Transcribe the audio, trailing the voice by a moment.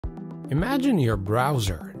Imagine your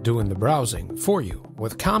browser doing the browsing for you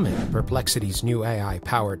with Comet, Perplexity's new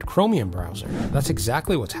AI-powered Chromium browser. That's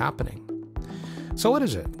exactly what's happening. So what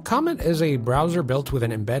is it? Comet is a browser built with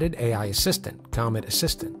an embedded AI assistant, Comet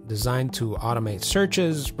Assistant, designed to automate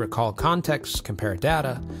searches, recall context, compare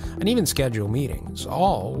data, and even schedule meetings,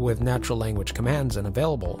 all with natural language commands and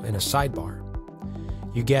available in a sidebar.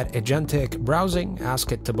 You get agentic browsing,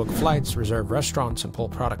 ask it to book flights, reserve restaurants, and pull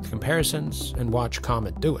product comparisons, and watch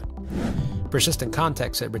Comet do it. Persistent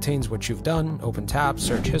context, it retains what you've done, open tabs,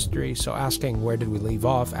 search history, so asking where did we leave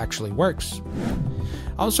off actually works.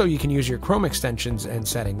 Also, you can use your Chrome extensions and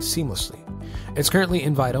settings seamlessly. It's currently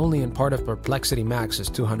invite-only and part of Perplexity Max's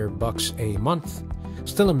 $200 a month.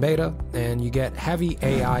 Still in beta, and you get heavy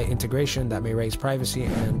AI integration that may raise privacy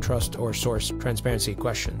and trust or source transparency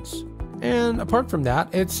questions. And apart from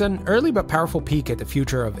that, it's an early but powerful peek at the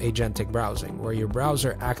future of agentic browsing, where your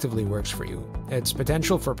browser actively works for you. Its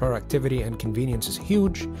potential for productivity and convenience is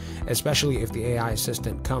huge, especially if the AI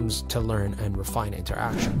assistant comes to learn and refine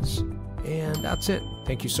interactions. And that's it.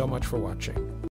 Thank you so much for watching.